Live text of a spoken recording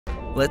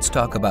Let's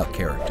talk about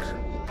character,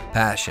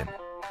 passion,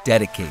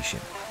 dedication,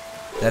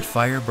 that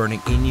fire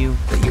burning in you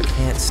that you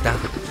can't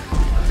stop.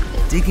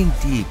 Digging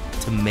deep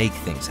to make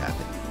things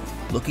happen,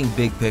 looking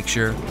big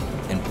picture,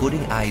 and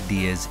putting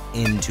ideas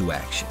into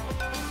action,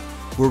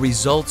 where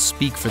results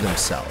speak for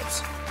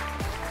themselves.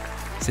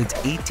 Since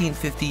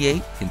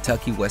 1858,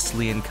 Kentucky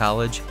Wesleyan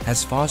College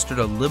has fostered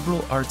a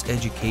liberal arts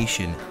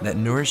education that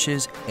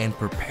nourishes and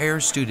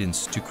prepares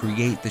students to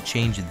create the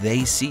change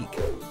they seek,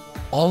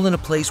 all in a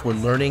place where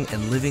learning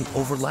and living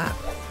overlap,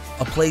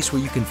 a place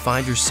where you can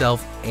find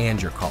yourself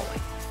and your calling.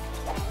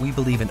 We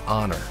believe in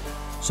honor,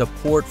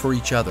 support for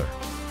each other,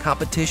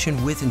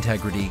 competition with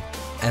integrity,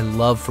 and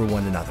love for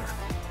one another.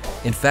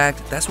 In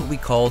fact, that's what we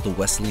call the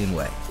Wesleyan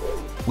way.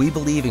 We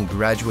believe in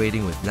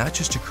graduating with not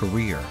just a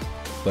career,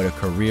 but a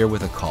career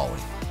with a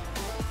calling.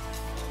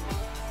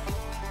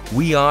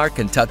 We are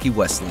Kentucky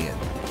Wesleyan.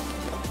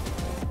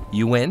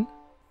 You in?